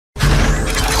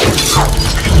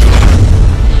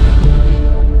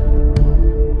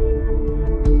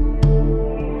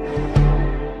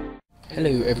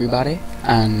everybody,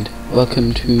 and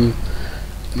welcome to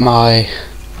my,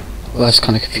 well, it's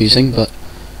kind of confusing, but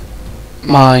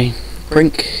my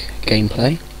BRINK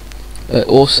gameplay. But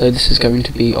also this is going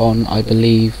to be on, I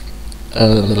believe,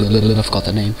 I forgot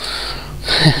the name.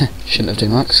 Shouldn't have done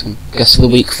that, 'cause I guess of the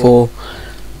week for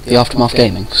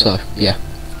TheAfterMathGaming. So yeah,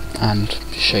 and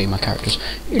just show you my characters.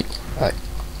 Right,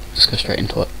 let's go straight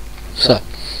into it. So.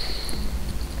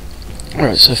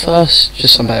 Alright, so first,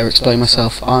 just some better explain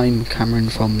myself. I'm Cameron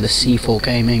from the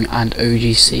C4Gaming and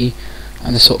OGC,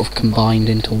 and they're sort of combined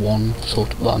into one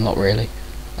sort of, well, not really.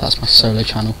 That's my solo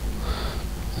channel.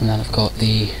 And then I've got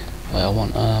the, well, I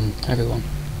want everyone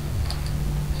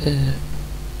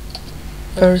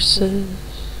versus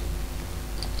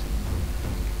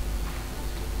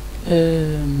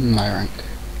my rank.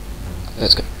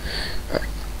 Let's go. Right.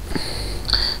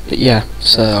 But yeah,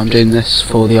 so I'm doing this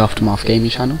for the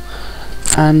TheAfterMathGaming channel.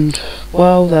 And,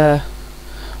 well,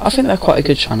 I think they're quite a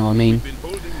good channel. I mean,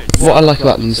 what I like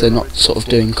about them is they're not sort of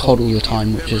doing COD all the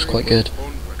time, which is quite good.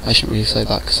 I shouldn't really say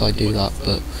that because I do that,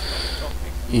 but,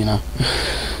 you know,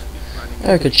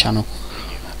 they're a good channel.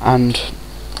 And,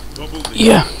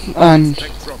 yeah, and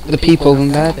the people in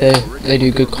there, they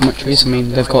do good commentaries. I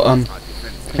mean, they've got, I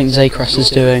think Zacrest is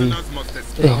doing,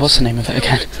 what's the name of it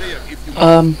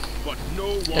again?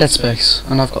 Dead Space,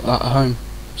 and I've got that at home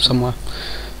somewhere.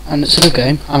 And it's a good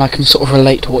game, and I can sort of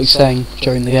relate to what he's saying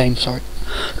during the game, sorry.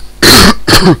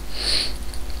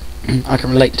 I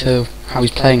can relate to how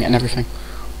he's playing it and everything,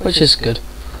 which is good.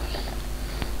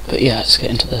 But yeah, let's get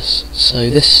into this. So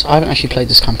this, I haven't actually played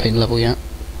this campaign level yet.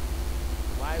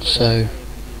 So,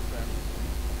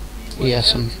 yeah,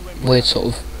 some weird sort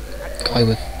of guy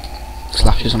with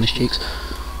slashes on his cheeks.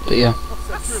 But yeah.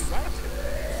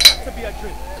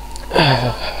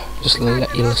 Just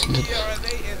let you listen to this.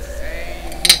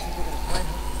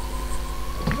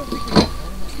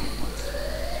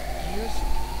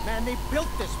 They built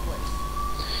this place.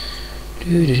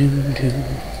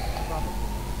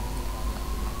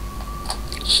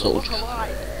 Soldier.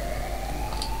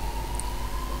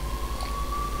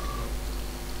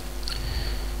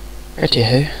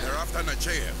 Righty-ho.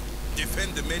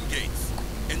 Defend the main gates.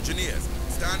 Engineers,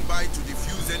 stand by to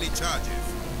defuse any charges.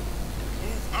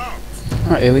 Move out.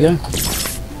 Right, here we go.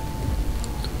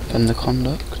 Defend the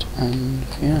conduct, and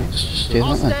yeah, let's just do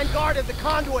that then. Stand guard at the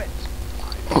conduit.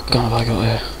 What gun have I got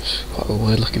here? It's quite a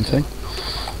weird looking thing.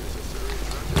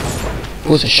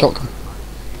 Oh, it's a shotgun.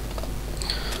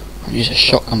 I've used a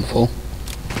shotgun before.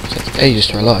 It takes ages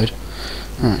to reload.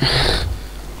 Right.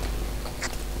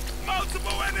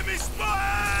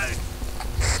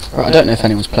 Right, I don't know if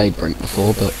anyone's played BRINK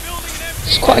before, but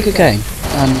it's quite a good game.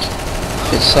 And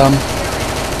it's,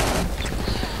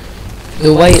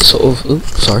 the way it sort of,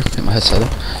 oops, sorry, hit my headset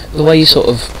there. The way you sort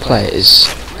of play it is,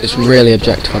 it's really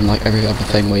objective, unlike every other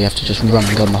thing where you have to just run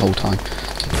and gun the whole time.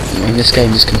 I mean, this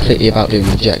game is completely about doing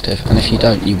the objective, and if you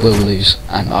don't, you will lose.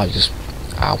 And I just,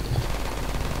 ow.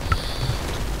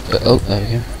 But, oh, there we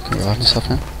go. I can revive myself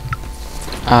now.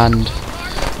 And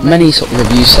many sort of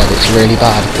reviews said it's really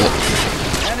bad, but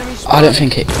I don't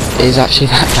think it is actually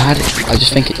that bad. I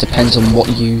just think it depends on what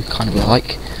you kind of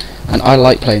like. And I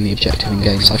like playing the objective in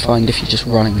games. I find if you just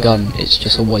run and gun, it's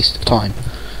just a waste of time.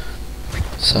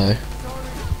 So.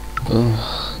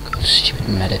 Oh, God, stupid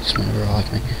medics want to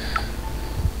revive me.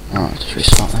 Alright, just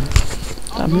restart them.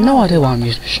 I have no idea why I'm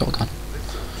using a shotgun.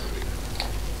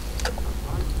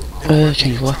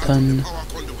 Change weapon.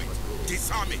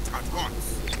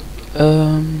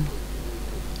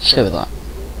 Let's go with that.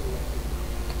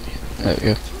 There we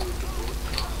go.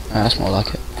 That's more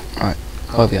like it. Alright,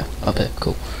 over here, up here,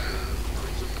 cool.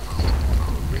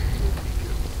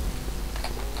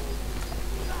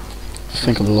 I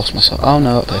think I've lost myself. Oh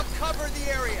no, up there.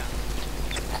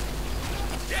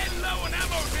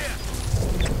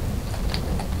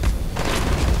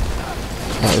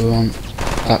 Right, we want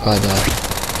that guy there.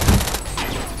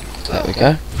 There we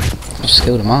go. How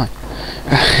skilled am I?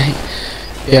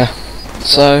 Yeah.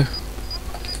 So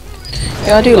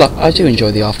yeah, I do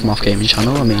enjoy the TheAfterMathGaming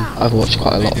channel. I mean, I've watched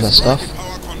quite a lot of their stuff,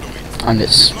 and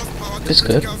it's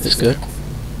good. It's good.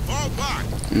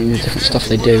 And the different stuff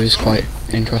they do is quite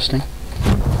interesting.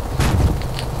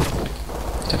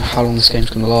 Don't know how long this game's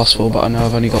going to last for, but I know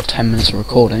I've only got 10 minutes of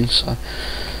recording, so.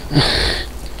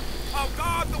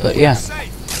 But yeah.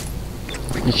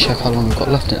 Let me check how long I've got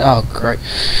left. Oh, great.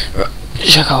 Right.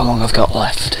 Check how long I've got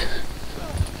left.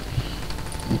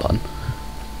 Button.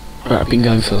 Right, I've been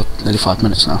going for nearly 5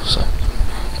 minutes now, so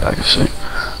gotta go soon.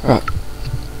 Right.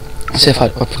 See if I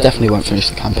definitely won't finish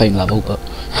the campaign level, but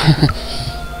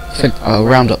I think I'll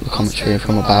round up the commentary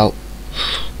from about.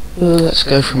 Let's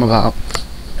go from about.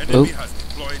 Oh.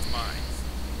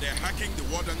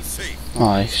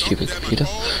 My stupid computer.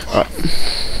 Right.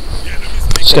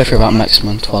 Let's go for about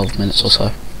maximum 12 minutes or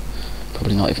so.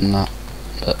 Probably not even that.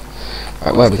 But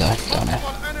right, where are we going? Down here.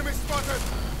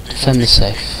 Defend the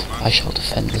safe. I shall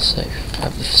defend the safe.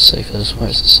 Wherever the safe is. Where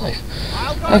is the safe?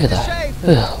 Over there.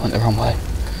 Ugh, went the wrong way.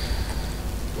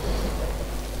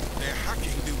 They're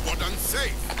hacking the modern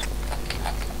safe.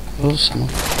 Oh,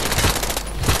 someone.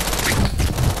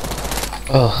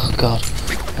 Oh god.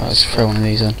 Right, let's throw one of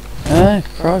these in. Hey,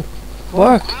 throw.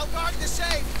 Work.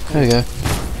 There we go.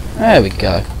 There we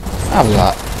go. Have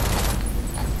that.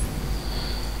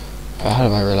 Right, how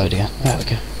do I reload again? There we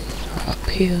go. Up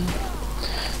here.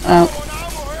 Now,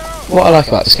 what I like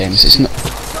about this game is it's not,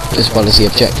 as well as the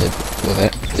objective with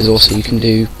it, is also you can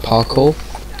do parkour,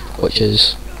 which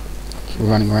is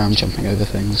running around, jumping over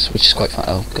things, which is quite fun.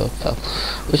 Oh god, fell.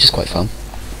 Which is quite fun.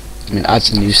 I mean, it adds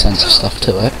a new sense of stuff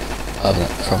to it, other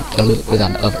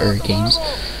than other games.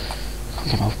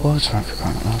 Can't get my words right for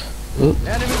crying out loud. Oop.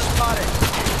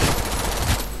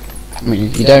 I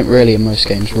mean, you don't really in most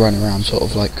games run around sort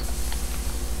of like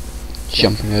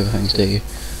jumping over things, do you?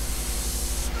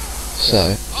 So,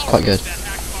 it's quite good.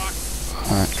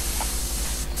 Alright.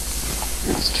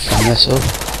 Let's defend this up.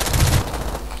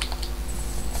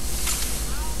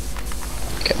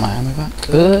 Get my ammo back.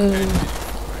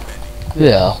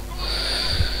 Yeah.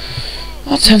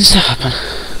 That tends to happen.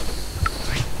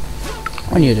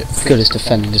 When you're as good as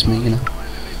defending as me, you know.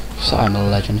 So I'm a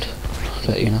legend.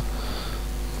 But, you know.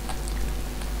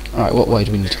 Alright, what way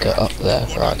do we need to go? Up there.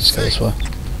 Right, let's go this way.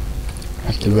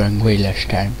 That's the wrong way last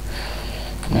time.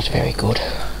 Not very good.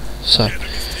 So.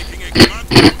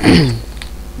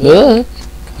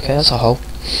 Okay, that's a hole.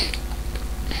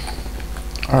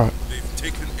 Alright. They've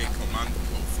taken a command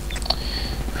post.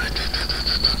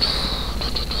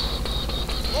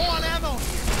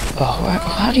 Oh,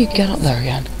 how do you get up there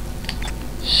again?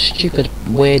 Stupid,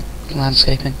 weird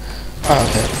landscaping. Oh,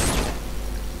 okay.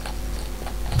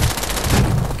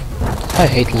 I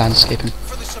hate landscaping.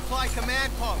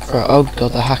 Right, oh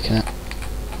god, they're hacking it.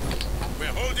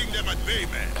 We're holding them at bay,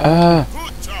 man.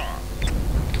 Good job.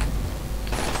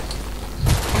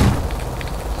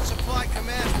 Supply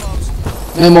command post.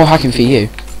 No more hacking for you.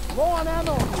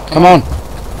 Come on.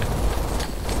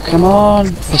 Come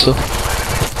on. Pistol.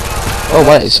 Oh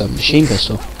wait, it's a machine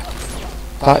pistol.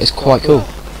 That is quite cool.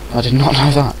 I did not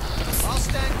know that. I'll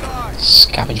stand guard.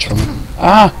 Scavenge from it.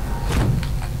 Ah!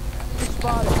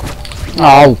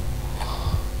 Oh!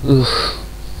 Oof.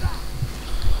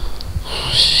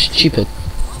 Stupid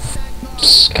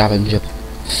scavenger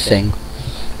thing.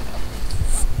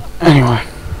 Anyway.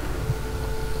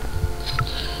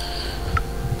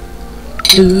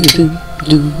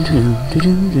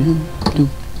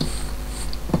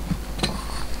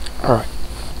 Alright.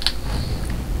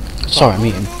 Sorry, I'm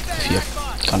eating, if you're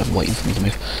kind of waiting for me to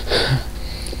move.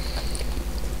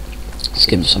 Let's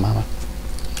give him some ammo.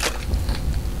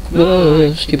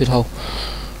 Stupid hole.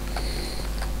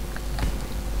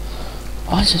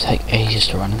 Why does it take ages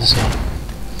to run in this game?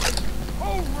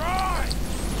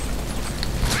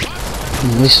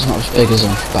 At least it's not as big as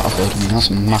on Battlefield. I mean, that's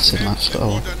a massive match, but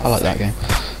oh, I like that game.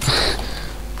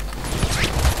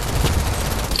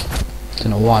 Don't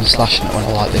know why I'm slashing it when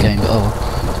I like the game, but oh.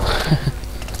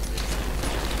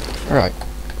 Right,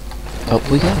 up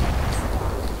we go.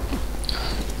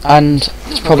 And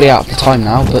it's probably out of the time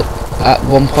now, but at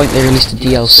one point they released a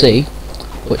DLC,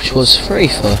 which was free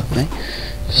for me,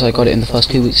 because I got it in the first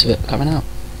 2 weeks of it coming out.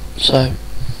 So,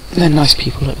 they're nice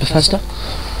people at Bethesda.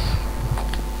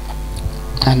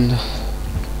 And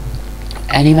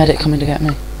any medic coming to get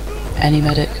me? Any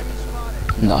medic?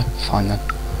 No, fine then.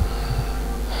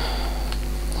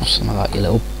 What's some of that, you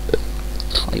little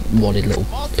tiny wadded little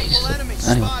piece of it.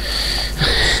 Anyway.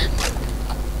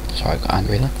 Sorry, I got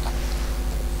angry there.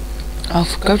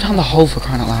 Oh, go down the hole for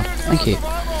crying out loud. Thank you.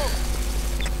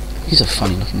 He's a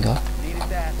funny looking guy.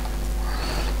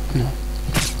 No.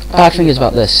 Bad thing is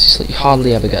about this is that you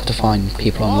hardly ever get to find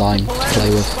people online to play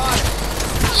with.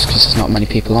 Just because there's not many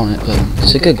people on it, but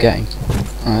it's a good game.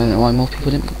 I don't know why more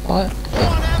people didn't buy it.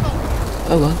 But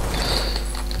oh well.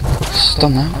 It's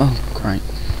done now. Oh, great.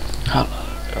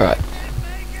 Alright.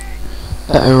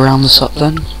 Better round this up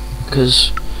then,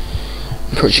 because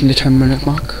I'm approaching the 10-minute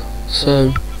mark.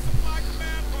 So,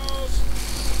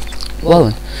 well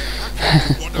then.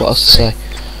 What else to say?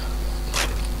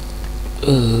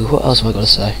 What else have I got to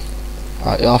say?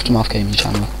 Right, the AfterMathGaming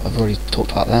channel. I've already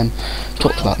talked about them.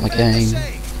 Talked about my game.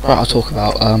 Right, I'll talk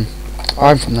about where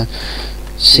I'm from then.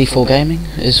 C4 Gaming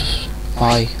is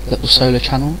my little solo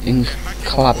channel in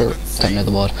don't know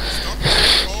the word.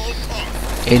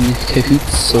 In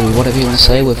cahoots or whatever you want to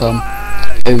say with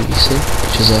OEC,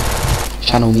 which is a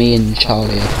channel me and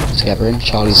Charlie are together in.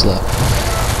 Charlie's the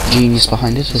genius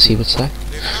behind it, as he would say,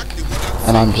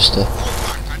 and I'm just a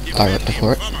director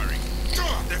for it.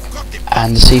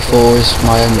 And the C4 is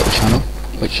my own little channel,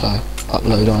 which I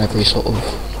upload on every sort of,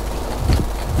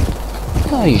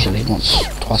 usually once,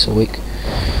 twice a week.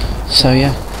 So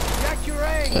yeah,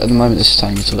 but at the moment this is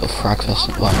turning into a little frag fest.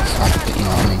 Well, not frag, but you know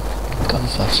what I mean, gun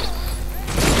fest.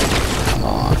 Come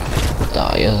on,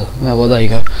 die. Yeah, well, there you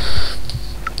go.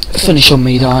 Finish on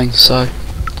me dying. So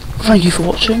thank you for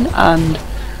watching, and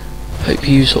hope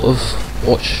you sort of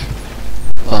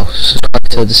subscribe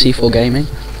to the C4 Gaming,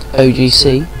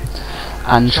 OGC,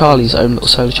 and Charlie's own little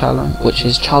solo channel, which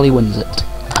is Charlie Wins It.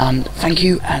 And thank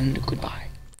you, and goodbye.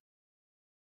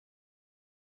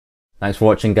 Thanks for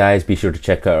watching, guys. Be sure to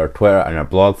check out our Twitter and our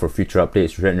blog for future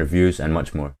updates, written reviews, and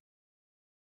much more.